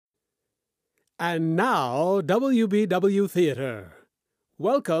And now, WBW Theater.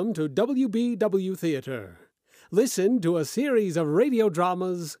 Welcome to WBW Theater. Listen to a series of radio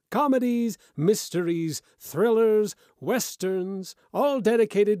dramas, comedies, mysteries, thrillers, westerns, all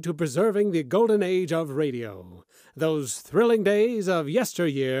dedicated to preserving the golden age of radio. Those thrilling days of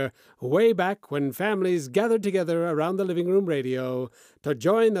yesteryear, way back when families gathered together around the living room radio to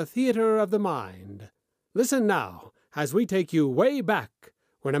join the theater of the mind. Listen now as we take you way back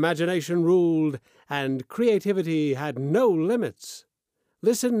when imagination ruled and creativity had no limits.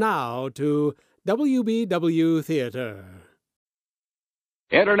 Listen now to WBW Theater.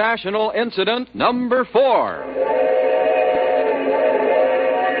 International Incident Number 4.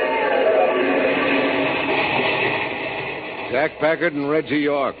 Jack Packard and Reggie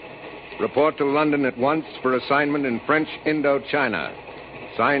York. Report to London at once for assignment in French Indochina.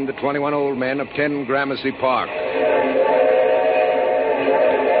 Signed the 21 old men of 10 Gramercy Park.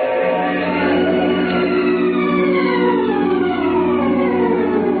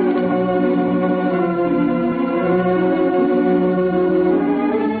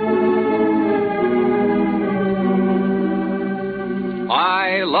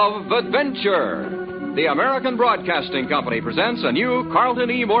 I Love Adventure. The American Broadcasting Company presents a new Carlton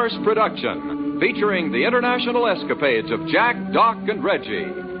E. Morse production featuring the international escapades of Jack, Doc, and Reggie.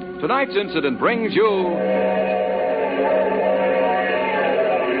 Tonight's incident brings you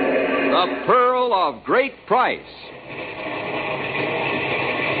The Pearl of Great Price.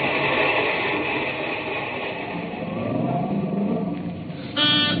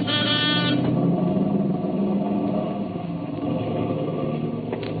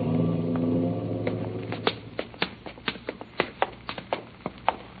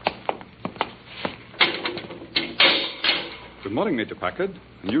 Good morning, Major Packard.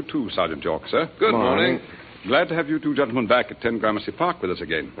 And you too, Sergeant York, sir. Good morning. Glad to have you two gentlemen back at 10 Gramercy Park with us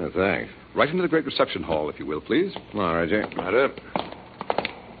again. Thanks. Right into the great reception hall, if you will, please. Come on, Reggie. Right up.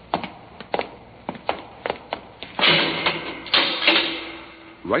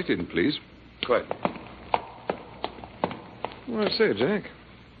 Right in, please. Quiet. Well, I say, Jack,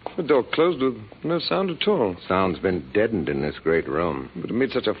 the door closed with no sound at all. Sound's been deadened in this great room. But it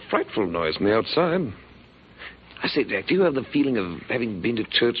made such a frightful noise from the outside. I say, Jack, do you have the feeling of having been to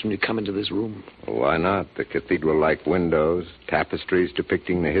church when you come into this room? Why not? The cathedral-like windows, tapestries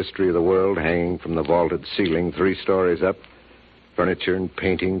depicting the history of the world hanging from the vaulted ceiling 3 stories up, furniture and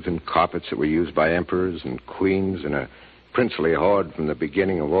paintings and carpets that were used by emperors and queens and a princely horde from the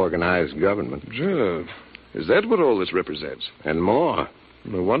beginning of organized government. Sure. Is that what all this represents? And more.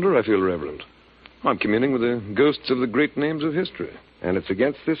 No wonder I feel reverent. I'm communing with the ghosts of the great names of history. And it's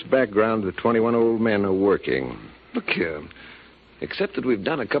against this background the 21 old men are working. Look here. Except that we've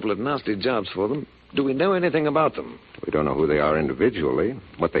done a couple of nasty jobs for them, do we know anything about them? We don't know who they are individually.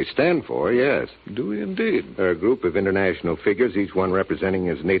 What they stand for, yes. Do we indeed? They're a group of international figures, each one representing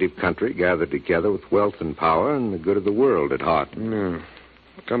his native country, gathered together with wealth and power and the good of the world at heart. Yeah.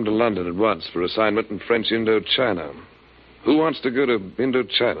 Come to London at once for assignment in French Indochina. Who wants to go to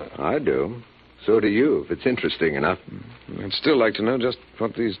Indochina? I do. So do you, if it's interesting enough. I'd still like to know just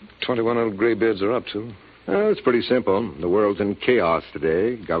what these 21 old graybeards are up to. It's pretty simple. The world's in chaos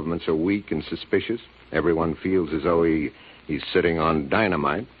today. Governments are weak and suspicious. Everyone feels as though he's sitting on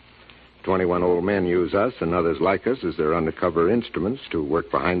dynamite. 21 old men use us and others like us as their undercover instruments to work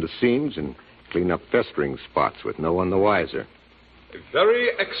behind the scenes and clean up festering spots with no one the wiser. A very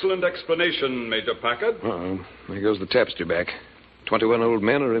excellent explanation, Major Packard. Uh-oh. There goes the tapestry back. 21 old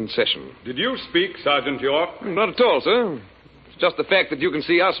men are in session. Did you speak, Sergeant York? Not at all, sir. It's just the fact that you can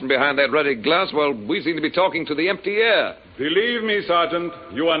see us from behind that ruddy glass while we seem to be talking to the empty air. Believe me, Sergeant,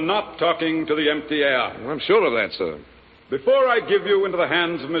 you are not talking to the empty air. I'm sure of that, sir. Before I give you into the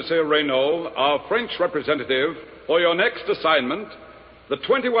hands of Monsieur Renault, our French representative, for your next assignment, the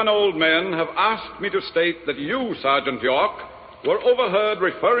 21 old men have asked me to state that you, Sergeant York, were overheard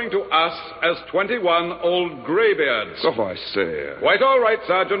referring to us as 21 old graybeards. Oh, I say. Quite all right,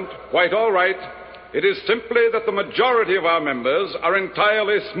 Sergeant. Quite all right. It is simply that the majority of our members are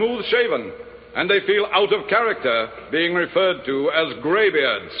entirely smooth-shaven, and they feel out of character being referred to as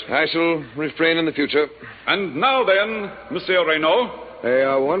graybeards. I shall refrain in the future. And now then, Monsieur Renault. Hey,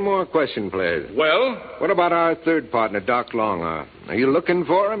 one more question, please. Well? What about our third partner, Doc Long? Are you looking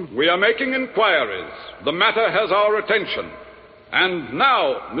for him? We are making inquiries. The matter has our attention. And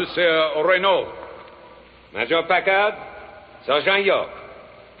now, Monsieur Renault. Major Packard, Sergeant York,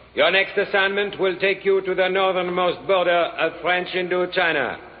 your next assignment will take you to the northernmost border of French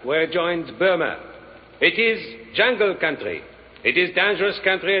Indochina, where it joins Burma. It is jungle country. It is dangerous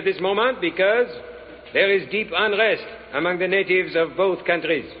country at this moment because there is deep unrest among the natives of both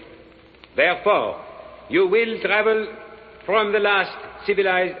countries. Therefore, you will travel from the last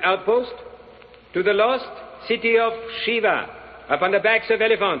civilized outpost to the lost city of Shiva upon the backs of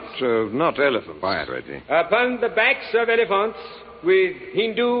elephants. So, not elephants. Quiet, Reggie. Upon the backs of elephants, with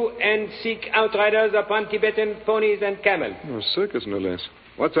Hindu and Sikh outriders upon Tibetan ponies and camels. A circus, no less.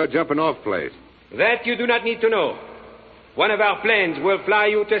 What's our jumping off place? That you do not need to know. One of our planes will fly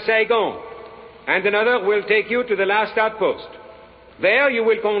you to Saigon, and another will take you to the last outpost. There you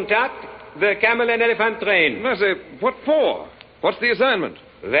will contact the camel and elephant train. I say, what for? What's the assignment?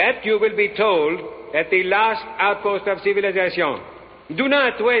 That you will be told at the last outpost of civilization. Do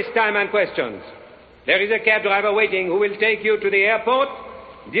not waste time on questions. There is a cab driver waiting who will take you to the airport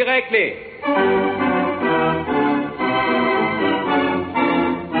directly.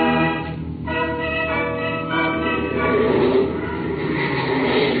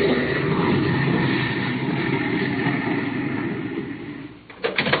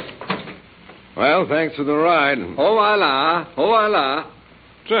 Well, thanks for the ride. Voila.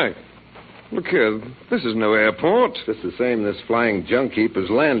 Jack, look here. This is no airport. Just the same, this flying junk heap has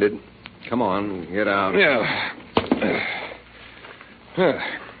landed. Come on, get out. Yeah.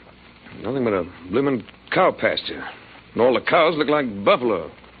 Nothing but a bloomin' cow pasture. And all the cows look like buffalo.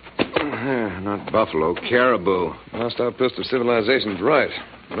 Not buffalo, caribou. Last outpost of civilization's right.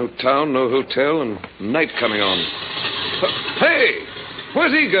 No town, no hotel, and night coming on. Hey!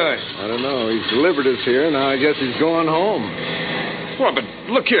 Where's he going? I don't know. He's delivered us here. Now I guess he's going home. Well, but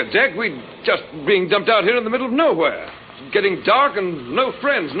look here, Jack. We're just being dumped out here in the middle of nowhere. Getting dark and no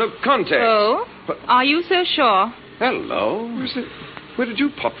friends, no contact. Oh? Are you so sure? Hello. Where did you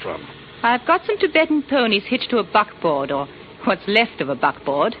pop from? I've got some Tibetan ponies hitched to a buckboard, or what's left of a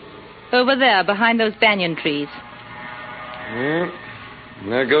buckboard, over there behind those banyan trees. Yeah.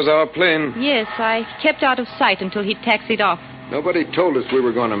 There goes our plane. Yes, I kept out of sight until he taxied off. Nobody told us we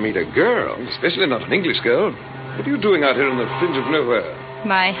were going to meet a girl. Especially not an English girl. What are you doing out here in the fringe of nowhere?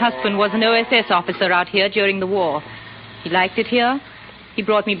 My husband was an OSS officer out here during the war. He liked it here. He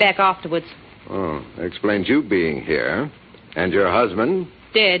brought me back afterwards. Oh, that explains you being here. And your husband?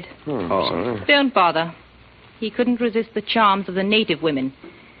 Dead. Oh. Sorry. Don't bother. He couldn't resist the charms of the native women.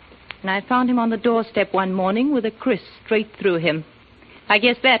 And I found him on the doorstep one morning with a kriss straight through him. I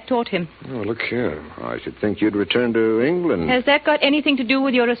guess that taught him. Oh, look here. I should think you'd return to England. Has that got anything to do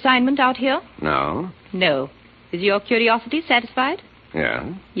with your assignment out here? No. No. Is your curiosity satisfied?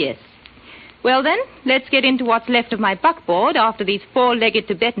 Yeah? Yes. Well, then, let's get into what's left of my buckboard after these four-legged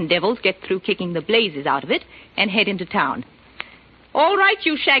Tibetan devils get through kicking the blazes out of it and head into town. All right,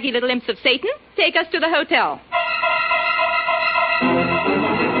 you shaggy little imps of Satan, take us to the hotel.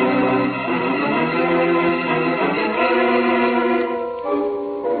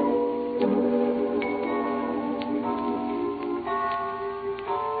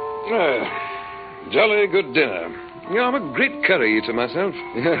 Jolly good dinner. Yeah, I'm a great curry eater myself.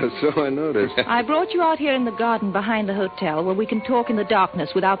 Yeah, so I noticed. I brought you out here in the garden behind the hotel where we can talk in the darkness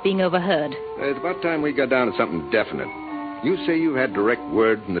without being overheard. It's about time we got down to something definite. You say you had direct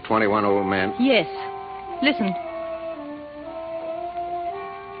word from the 21 old man? Yes. Listen.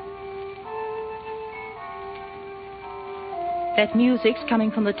 That music's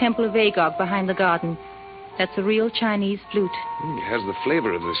coming from the Temple of Agog behind the garden. That's a real Chinese flute. It has the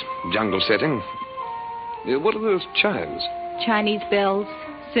flavor of this jungle setting. What are those chimes? Chinese bells,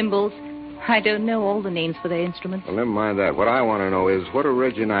 cymbals. I don't know all the names for their instruments. Well, never mind that. What I want to know is, what are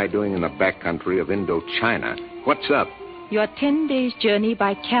Reggie and I doing in the backcountry of Indochina? What's up? You're 10 days' journey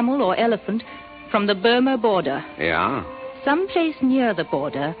by camel or elephant from the Burma border. Yeah? Someplace near the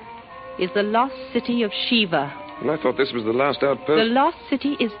border is the lost city of Shiva. Well, I thought this was the last outpost. The lost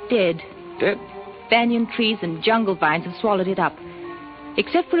city is dead. Dead? Banyan trees and jungle vines have swallowed it up.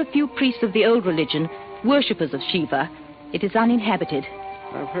 Except for a few priests of the old religion, worshippers of Shiva, it is uninhabited.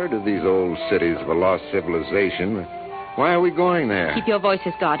 I've heard of these old cities of a lost civilization. Why are we going there? Keep your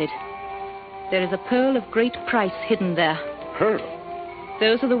voices guarded. There is a pearl of great price hidden there. Pearl?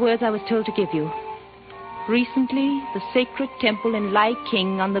 Those are the words I was told to give you. Recently, the sacred temple in Lai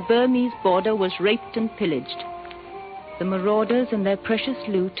King on the Burmese border was raped and pillaged. The marauders and their precious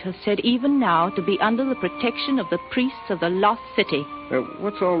loot are said even now to be under the protection of the priests of the lost city.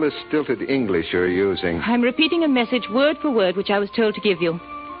 What's all this stilted English you're using? I'm repeating a message word for word which I was told to give you.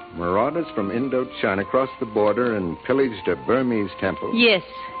 Marauders from Indochina crossed the border and pillaged a Burmese temple? Yes.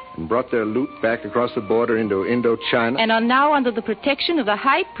 And brought their loot back across the border into Indochina? And are now under the protection of the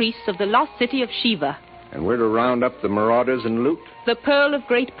high priests of the lost city of Shiva. And we're to round up the marauders and loot? The pearl of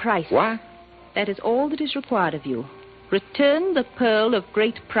great price. What? That is all that is required of you. Return the pearl of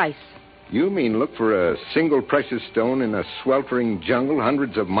great price. You mean look for a single precious stone in a sweltering jungle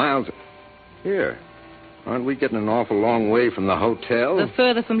hundreds of miles? Here. Aren't we getting an awful long way from the hotel? The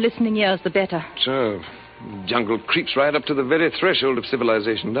further from listening ears, the better. So, jungle creeps right up to the very threshold of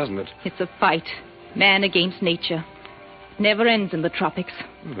civilization, doesn't it? It's a fight. Man against nature. Never ends in the tropics.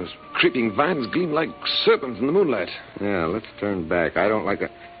 Those creeping vines gleam like serpents in the moonlight. Yeah, let's turn back. I don't like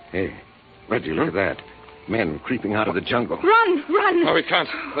that. Hey, Reggie, look at that. Men creeping out of the jungle. Run! Oh, we can't.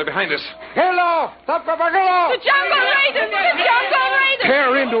 They're behind us. Hello! The jungle raiders! The jungle raiders!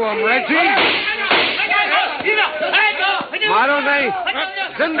 Tear into them, Reggie! Maroney!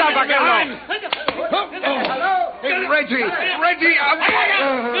 Zinda Bagano! Hey, Reggie!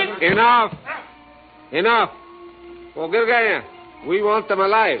 Enough. Well, get here. We want them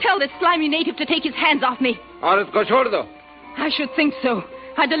alive. Tell that slimy native to take his hands off me. Or it's Cochordo. I should think so.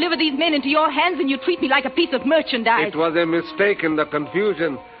 I deliver these men into your hands and you treat me like a piece of merchandise. It was a mistake in the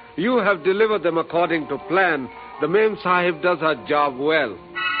confusion. You have delivered them according to plan. The Mem Sahib does her job well.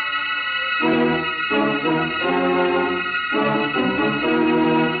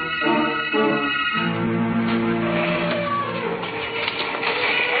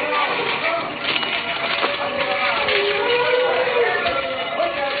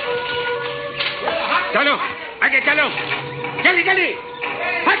 Chalo! Aage chalo! Jaldi!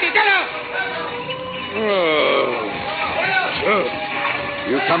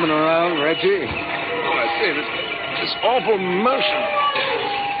 You coming around, Reggie? Oh, I say, this awful motion.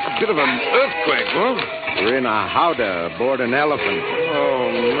 A bit of an earthquake, huh? We're in a howdah aboard an elephant.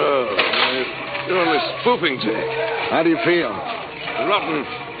 Oh, no. You're only spoofing, Jack. How do you feel? Rotten.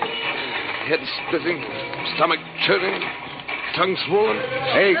 Head splitting, stomach churning, tongue swollen.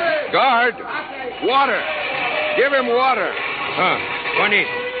 Hey, guard! Water! Give him water! Connie.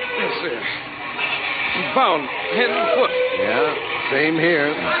 Yes, sir. I'm bound, head and foot. Yeah, same here.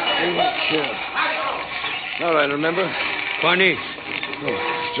 All right, remember? Connie.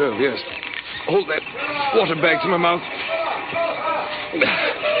 Oh, Joe, yes. Hold that water bag to my mouth.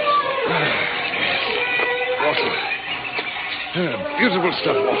 Water. Beautiful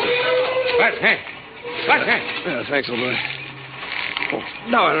stuff, water. What? Yeah, thanks, old boy. Oh,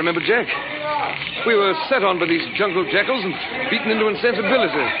 now I remember, Jack. We were set on by these jungle jackals and beaten into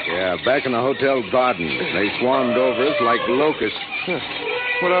insensibility. Yeah, back in the hotel garden. They swarmed over us like locusts. Huh.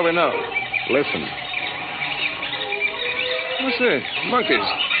 What are we now? Listen. What's that? Monkeys.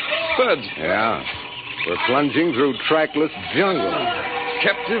 Birds. Yeah. We're plunging through trackless jungle.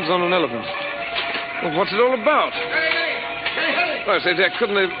 Captives on an elephant. Well, what's it all about? Oh, I say, Jack,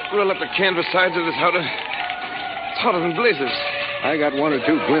 couldn't they roll up the canvas sides of this howdah? It's hotter than blazes. I got one or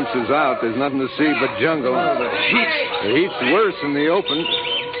two glimpses out. There's nothing to see but jungle. Oh, the heat. The heat's worse in the open.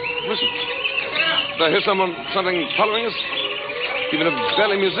 Listen. Did I hear something following us? Even a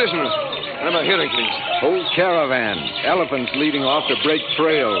belly musician. What am I hearing, please? Whole caravan. Elephants leading off to break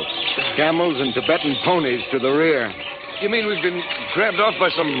trail. Camels and Tibetan ponies to the rear. You mean we've been grabbed off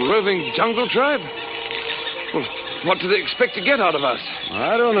by some roving jungle tribe? Well, what do they expect to get out of us?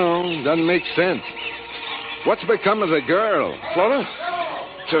 I don't know. Doesn't make sense. What's become of the girl? Flora?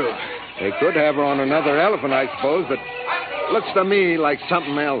 True. They could have her on another elephant, I suppose, but looks to me like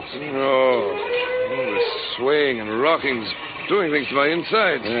something else. Oh, the swaying and rocking's doing things to my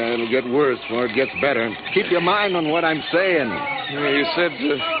insides. Yeah, it'll get worse before it gets better. Keep your mind on what I'm saying. You said...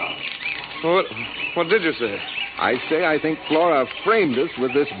 what did you say? I say I think Flora framed us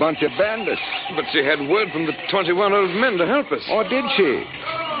with this bunch of bandits. But she had word from the 21 old men to help us. Or did she?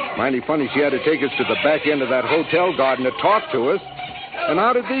 Mighty funny she had to take us to the back end of that hotel garden to talk to us. And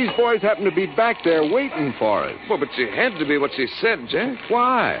how did these boys happen to be back there waiting for us? Well, but she had to be what she said, Jack.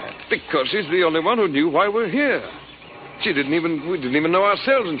 Why? Because she's the only one who knew why we're here. We didn't even know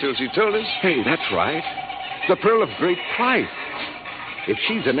ourselves until she told us. Hey, that's right. The pearl of great price. If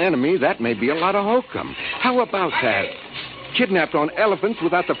she's an enemy, that may be a lot of hokum. How about that? Kidnapped on elephants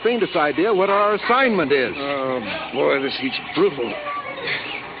without the faintest idea what our assignment is. Oh, boy, this heat's brutal.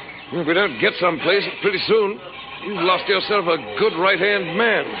 If we don't get someplace pretty soon, you've lost yourself a good right-hand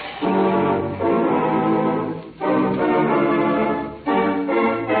man.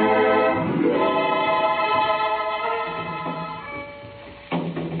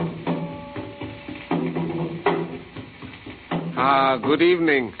 Good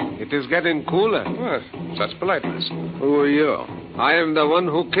evening. It is getting cooler. What? Such politeness. Who are you? I am the one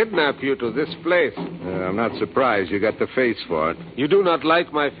who kidnapped you to this place. I'm not surprised you got the face for it. You do not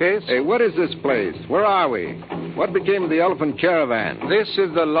like my face? Hey, what is this place? Where are we? What became of the elephant caravan? This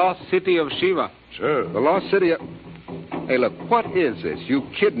is the lost city of Shiva. Sure. The lost city of... Hey, look, what is this? You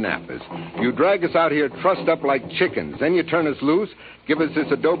kidnap us. You drag us out here trussed up like chickens. Then you turn us loose, give us this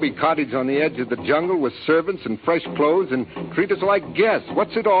adobe cottage on the edge of the jungle with servants and fresh clothes, and treat us like guests.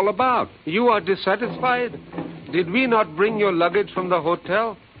 What's it all about? You are dissatisfied? Did we not bring your luggage from the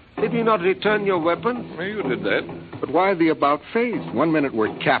hotel? Did we not return your weapons? Well, you did that. But why the about-face? 1 minute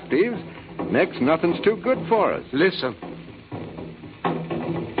we're captives. Next, nothing's too good for us. Listen.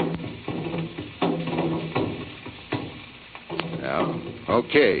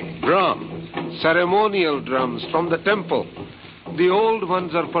 Okay, drums. Ceremonial drums from the temple. The old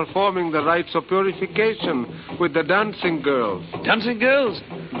ones are performing the rites of purification with the dancing girls. Dancing girls?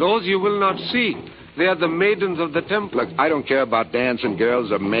 Those you will not see. They are the maidens of the temple. Look, I don't care about dancing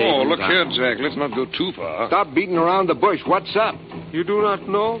girls or maidens. Oh, look here, Jack. Let's not go too far. Stop beating around the bush. What's up? You do not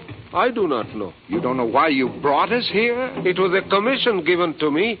know? I do not know. You don't know why you brought us here? It was a commission given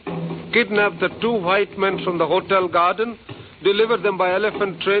to me. Kidnap the 2 white men from the hotel garden, deliver them by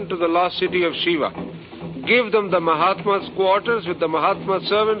elephant train to the lost city of Shiva. Give them the Mahatma's quarters with the Mahatma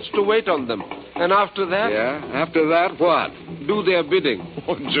servants to wait on them. And after that? Yeah, after that, what? Do their bidding.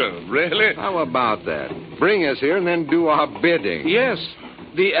 Oh, Joe, really? How about that? Bring us here and then do our bidding. Yes.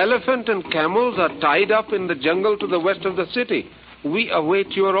 The elephant and camels are tied up in the jungle to the west of the city. We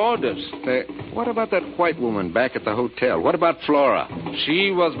await your orders. What about that white woman back at the hotel? What about Flora? She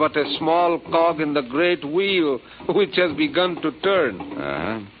was but a small cog in the great wheel, which has begun to turn.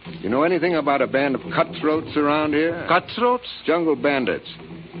 Uh-huh. You know anything about a band of cutthroats around here? Cutthroats? Jungle bandits.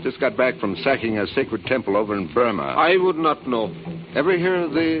 Just got back from sacking a sacred temple over in Burma. I would not know. Ever hear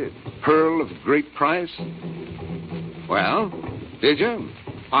of the Pearl of Great Price? Well, did you?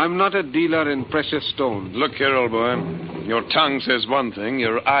 I'm not a dealer in precious stones. Look here, old boy. Your tongue says one thing,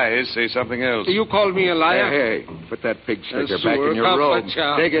 your eyes say something else. You call me a liar? Hey, put that pig sticker back in your robe.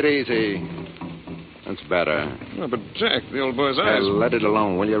 Take it easy. That's better. Oh, but, Jack, the old boy's eyes... let it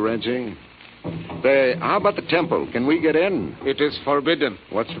alone, will you, Reggie? How about the temple? Can we get in? It is forbidden.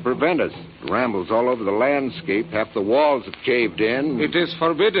 What's to prevent us? Brambles all over the landscape. Half the walls have caved in. It is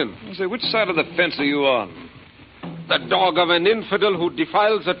forbidden. I say, which side of the fence are you on? The dog of an infidel who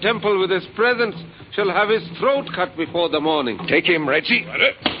defiles a temple with his presence shall have his throat cut before the morning. Take him, Reggie.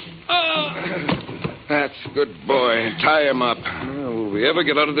 That's a good boy. Tie him up. Well, will we ever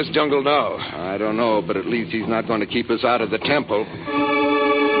get out of this jungle now? I don't know, but at least he's not going to keep us out of the temple.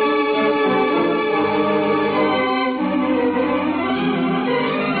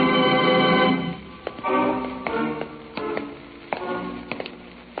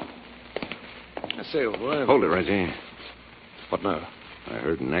 Say, old boy. Hold it, Reggie. What now? I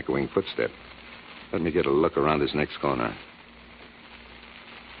heard an echoing footstep. Let me get a look around this next corner.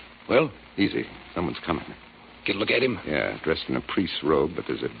 Well? Easy. Someone's coming. Get a look at him? Yeah, dressed in a priest's robe, but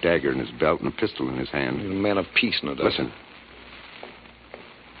there's a dagger in his belt and a pistol in his hand. He's a man of peace, no doubt. Listen.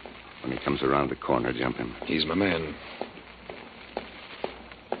 When he comes around the corner, jump him. He's my man.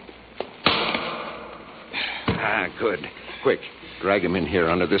 Ah, good. Quick. Drag him in here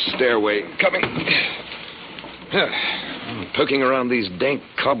under this stairway. Coming. Poking around these dank,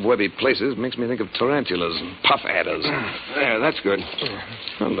 cobwebby places makes me think of tarantulas and puff adders. There, that's good.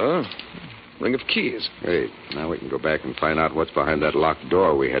 Hello. Ring of keys. Great. Now we can go back and find out what's behind that locked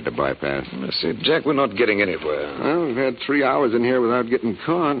door we had to bypass. I see, Jack, we're not getting anywhere. Well, we've had 3 hours in here without getting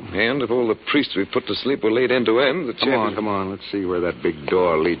caught. And if all the priests we put to sleep were laid end to end, the Come on. Let's see where that big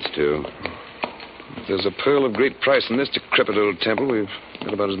door leads to. If there's a pearl of great price in this decrepit old temple, we've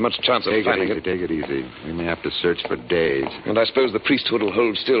got about as much chance of finding it. Take it easy. We may have to search for days. And I suppose the priesthood will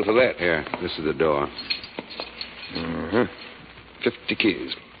hold still for that. Here, this is the door. 50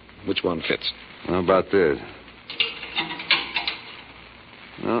 keys. Which one fits? How about this?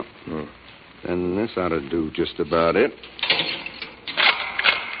 No. Then this ought to do just about it.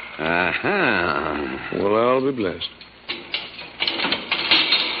 Aha. Well, I'll be blessed.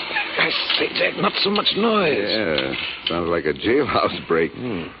 I say, Jack, not so much noise. Yeah, sounds like a jailhouse break.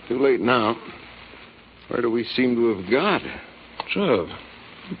 Too late now. Where do we seem to have got? Sure.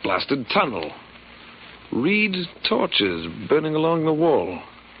 Blasted tunnel. Reed torches burning along the wall.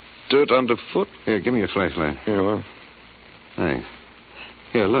 Dirt underfoot. Here, give me a flashlight. Here, well. Thanks.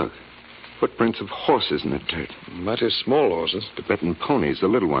 Here, look. Footprints of horses in the dirt. Mighty small horses. Tibetan ponies, the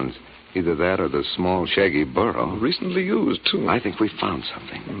little ones. Either that or the small, shaggy burro. Recently used, too. I think we found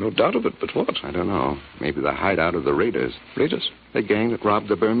something. No doubt of it, but what? I don't know. Maybe the hideout of the raiders. Raiders? The gang that robbed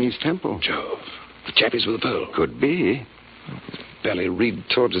the Burmese temple. Jove. The chappies with the pearl. Could be. Belly reed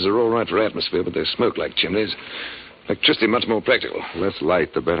torches are all right for atmosphere, but they smoke like chimneys. Electricity much more practical. Less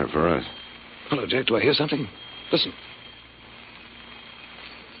light, the better for us. Hello, Jack. Do I hear something? Listen.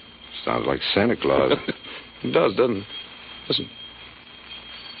 Sounds like Santa Claus. It does, doesn't it? Listen.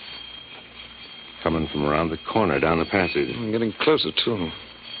 Coming from around the corner down the passage. I'm getting closer, too.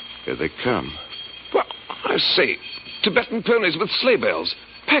 Here they come. Well, I say, Tibetan ponies with sleigh bells.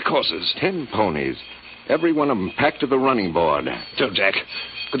 Pack horses. 10 ponies. Every one of them packed to the running board. So, Jack,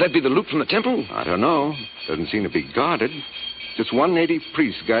 could that be the loot from the temple? I don't know. Doesn't seem to be guarded. Just one native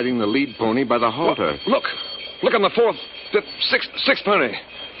priest guiding the lead pony by the halter. Well, look on the fourth, fifth, sixth pony.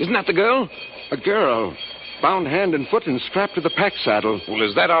 Isn't that the girl? A girl, bound hand and foot and strapped to the pack saddle. Well,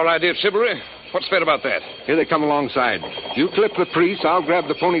 is that our idea of chivalry? What's fair about that? Here they come alongside. You clip the priest, I'll grab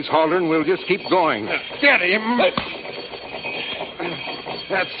the pony's halter, and we'll just keep going. Get him!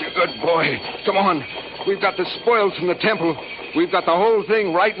 That's a good boy. Come on. We've got the spoils from the temple. We've got the whole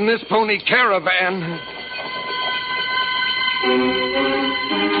thing right in this pony caravan.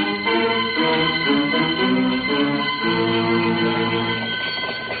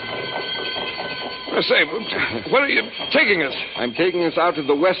 I say, where are you taking us? I'm taking us out to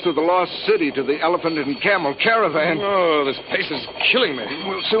the west of the Lost City to the Elephant and Camel caravan. Oh, this pace is killing me.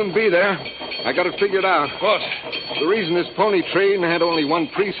 We'll soon be there. I got it figured out. What? The reason this pony train had only one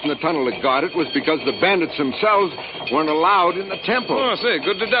priest in the tunnel to guard it was because the bandits themselves weren't allowed in the temple. Oh, I say,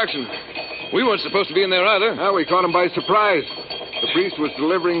 good deduction. We weren't supposed to be in there either. Well, we caught him by surprise. The priest was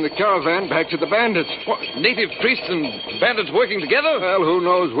delivering the caravan back to the bandits. What, native priests and bandits working together? Well, who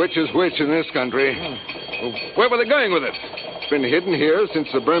knows which is which in this country. Well, where were they going with it? It's been hidden here since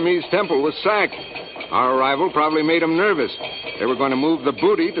the Burmese temple was sacked. Our arrival probably made them nervous. They were going to move the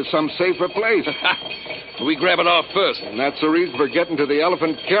booty to some safer place. We grab it off first. And that's the reason for getting to the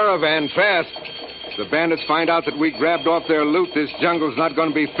elephant caravan fast. If the bandits find out that we grabbed off their loot, this jungle's not going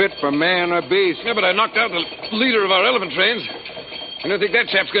to be fit for man or beast. Yeah, but I knocked out the leader of our elephant trains. You don't think that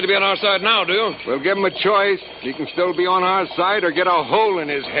chap's going to be on our side now, do you? We'll give him a choice. He can still be on our side or get a hole in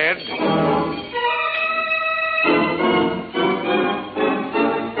his head.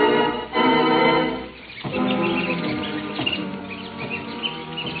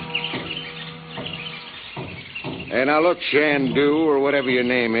 Hey, now look, Shandu, or whatever your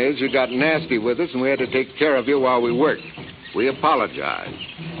name is, you got nasty with us and we had to take care of you while we worked. We apologize.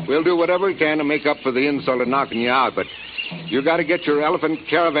 We'll do whatever we can to make up for the insult of knocking you out, but you got to get your elephant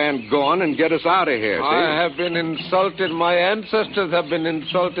caravan going and get us out of here, see? I have been insulted. My ancestors have been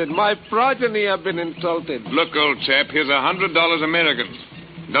insulted. My progeny have been insulted. Look, old chap, here's $100 American.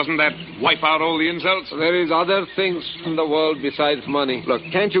 Doesn't that wipe out all the insults? There is other things in the world besides money. Look,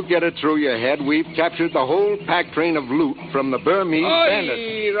 can't you get it through your head? We've captured the whole pack train of loot from the Burmese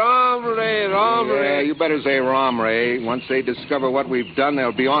bandits. Ram Ray. Yeah, you better say Ram Ray. Once they discover what we've done,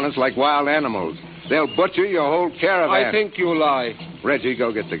 they'll be on us like wild animals. They'll butcher your whole caravan. I think you lie. Reggie,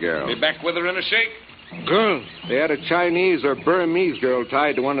 go get the girl. Be back with her in a shake. Girl? They had a Chinese or Burmese girl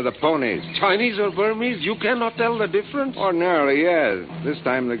tied to one of the ponies. Chinese or Burmese? You cannot tell the difference? Ordinarily, yes. This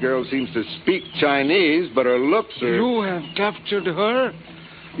time the girl seems to speak Chinese, but her looks are... You have captured her.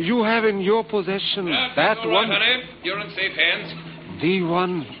 You have in your possession that all one. Right, honey. You're in safe hands. The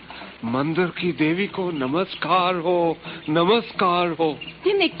one. Mandir ki Devi ko namaskar ho. Namaskar ho.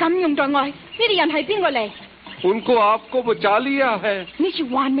 點你咁用待我？呢啲人係邊個嚟？ उनको आपको बचा लिया है 你是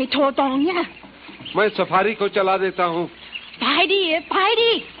還未妥當呀？ मैं safari को चला देता हूँ 快啲嘢，快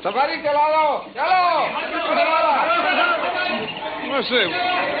啲！ सफारी चला लो चलो I say,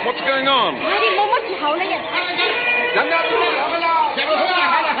 what's going on? 快啲，冇乜時候啦呀！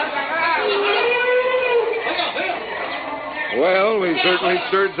 Well, we certainly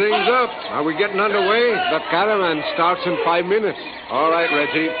stirred things up. Are we getting underway? The caravan starts in 5 minutes. All right,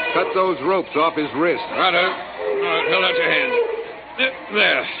 Reggie. Cut those ropes off his wrist. Righto. All right, hold out your hand.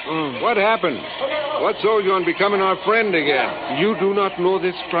 There. What happened? What sold you on becoming our friend again? You do not know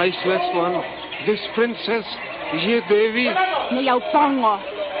this priceless one. This princess, Ye Devi. 你又幫我？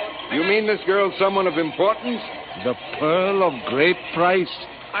 You mean this girl's someone of importance? The pearl of great price.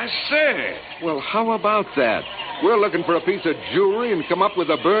 I say. Well, how about that? We're looking for a piece of jewelry and come up with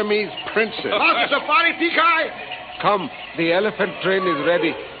a Burmese princess. Come, the elephant train is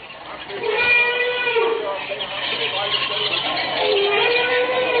ready.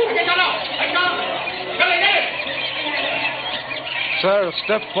 Sir,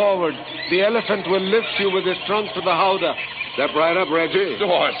 step forward. The elephant will lift you with his trunk to the howdah. Step right up, Reggie.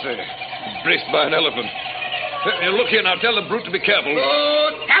 Oh, I say. Braced by an elephant. Look here now. Tell the brute to be careful.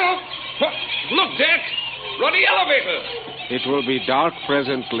 What? Look, Jack. Run the elevator. It will be dark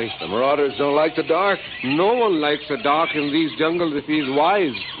presently. The marauders don't like the dark. No one likes the dark in these jungles if he's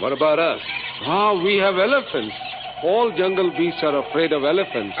wise. What about us? We have elephants. All jungle beasts are afraid of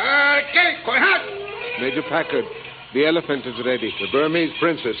elephants. Major Packard, the elephant is ready. The Burmese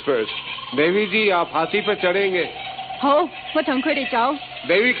princess first. Devi ji, aap hathi pe chadenge. 好，我同佢哋走。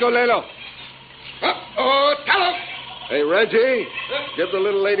 Baby Colelo. Oh, tell him! Hey, Reggie, give the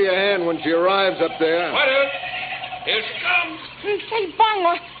little lady a hand when she arrives up there. Here she comes. 你幫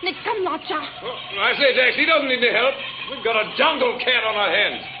我，你咁落閘。 I say, Jack, she doesn't need any help. We've got a jungle cat on our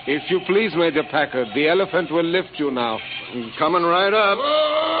hands. If you please, Major Packard, the elephant will lift you now. Coming right up.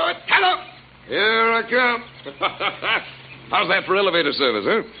 Oh, tell him. Here I come. How's that for elevator service,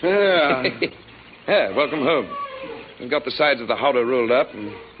 huh? Yeah. Yeah, welcome home. We've got the sides of the howdah rolled up,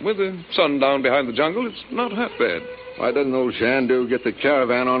 and with the sun down behind the jungle, it's not half bad. Why doesn't old Shandu get the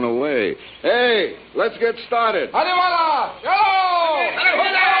caravan on the way? Hey, let's get started. Hadiwala!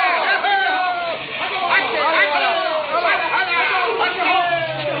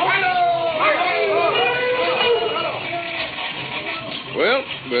 Well,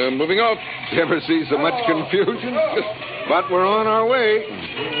 we're moving off. You ever see so much confusion? But we're on our way.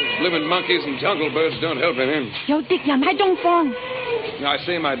 Living monkeys and jungle birds don't help him. 有敵人喺東方。 Now, I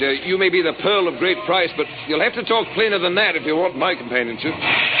say, my dear, you may be the pearl of great price, but you'll have to talk plainer than that if you want my companionship.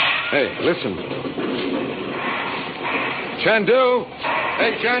 Hey, listen. Chandu!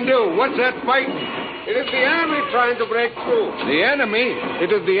 Hey, Chandu, what's that fighting? It is the enemy trying to break through. The enemy?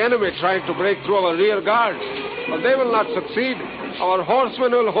 It is the enemy trying to break through our rear guards. But they will not succeed. Our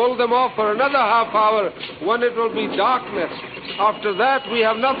horsemen will hold them off for another half hour when it will be darkness. After that, we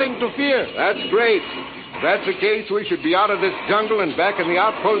have nothing to fear. That's great. If that's the case, we should be out of this jungle and back in the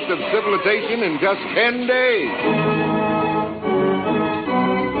outpost of civilization in just 10 days.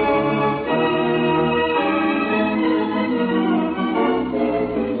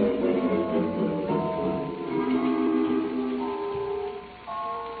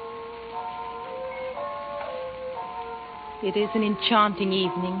 It is an enchanting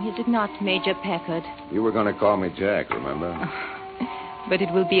evening, is it not, Major Packard? You were going to call me Jack, remember? But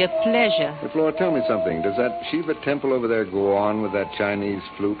it will be a pleasure. Hey, Flora, tell me something. Does that Shiva temple over there go on with that Chinese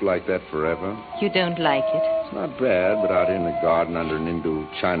flute like that forever? You don't like it? It's not bad, but out in the garden under an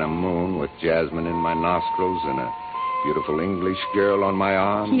Indo-China moon with jasmine in my nostrils and a beautiful English girl on my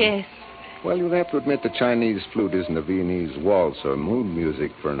arm. Yes. Well, you'll have to admit the Chinese flute isn't a Viennese waltz or moon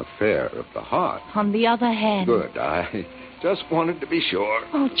music for an affair of the heart. On the other hand... Good. I just wanted to be sure.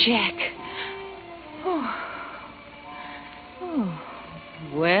 Oh, Jack. Oh. Oh.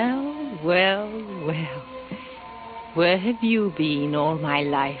 Well, well, well. Where have you been all my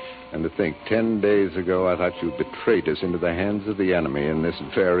life? And to think, 10 days ago, I thought you betrayed us into the hands of the enemy in this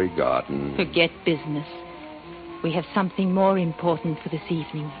very garden. Forget business. We have something more important for this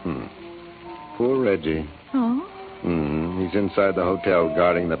evening. Poor Reggie. Oh? He's inside the hotel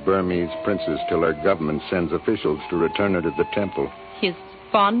guarding the Burmese princess till her government sends officials to return her to the temple. He's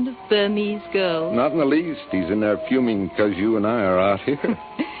fond of Burmese girls. Not in the least. He's in there fuming because you and I are out here.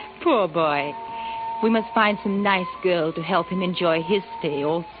 Poor boy. We must find some nice girl to help him enjoy his stay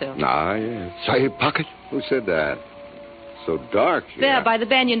also. Ah, yes. Sahib Packard? Who said that? So dark here. There, by the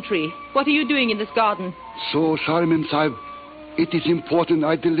banyan tree. What are you doing in this garden? So, sorry, Mem Sahib. It is important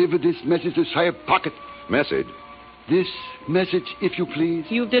I deliver this message to Sahib Packard. Message? This message, if you please.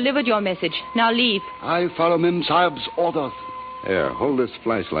 You've delivered your message. Now leave. I follow Mem Sahib's orders. Here, hold this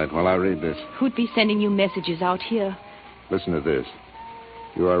flashlight while I read this. Who'd be sending you messages out here? Listen to this.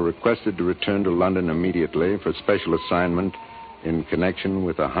 You are requested to return to London immediately for special assignment in connection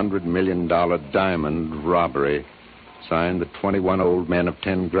with a $100 million diamond robbery. Signed, the 21 old men of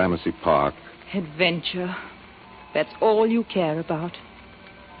 10 Gramercy Park. Adventure. That's all you care about.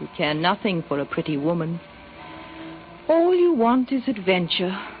 You care nothing for a pretty woman. All you want is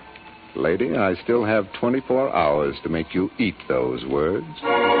adventure. Lady, I still have 24 hours to make you eat those words.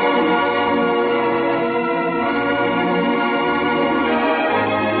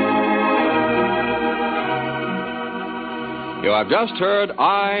 You have just heard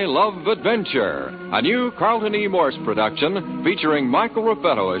I Love Adventure, a new Carlton E. Morse production featuring Michael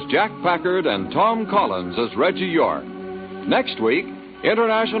Raffetto as Jack Packard and Tom Collins as Reggie York. Next week,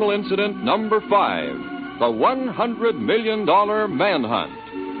 International Incident Number 5. The $100 Million Manhunt,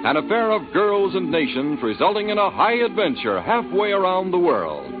 an affair of girls and nations resulting in a high adventure halfway around the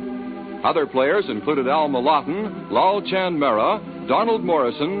world. Other players included Alma Lawton, Lal Chan Mehra, Donald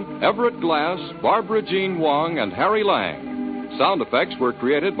Morrison, Everett Glass, Barbara Jean Wong, and Harry Lang. Sound effects were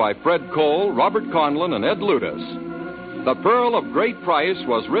created by Fred Cole, Robert Conlon, and Ed Lutis. The Pearl of Great Price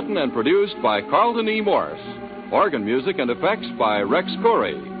was written and produced by Carlton E. Morse. Organ music and effects by Rex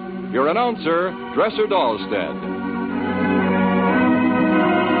Corey. Your announcer, Dresser Dahlstead.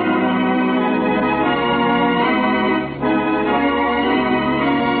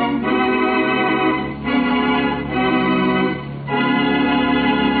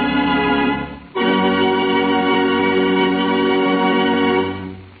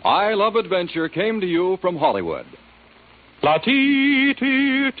 Love Adventure came to you from Hollywood.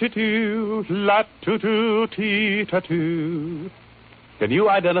 La-tee-tee-tee-too, la-too-too-tee-ta-too. Can you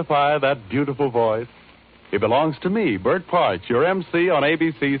identify that beautiful voice? It belongs to me, Bert Parch, your MC on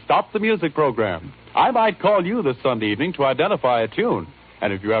ABC Stop the Music program. I might call you this Sunday evening to identify a tune.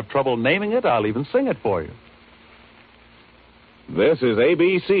 And if you have trouble naming it, I'll even sing it for you. This is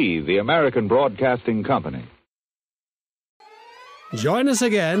ABC, the American Broadcasting Company. Join us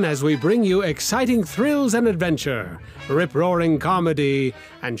again as we bring you exciting thrills and adventure, rip-roaring comedy,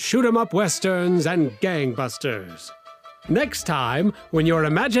 and shoot-'em-up westerns and gangbusters. Next time, when your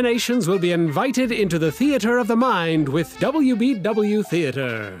imaginations will be invited into the theater of the mind with WBW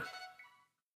Theater.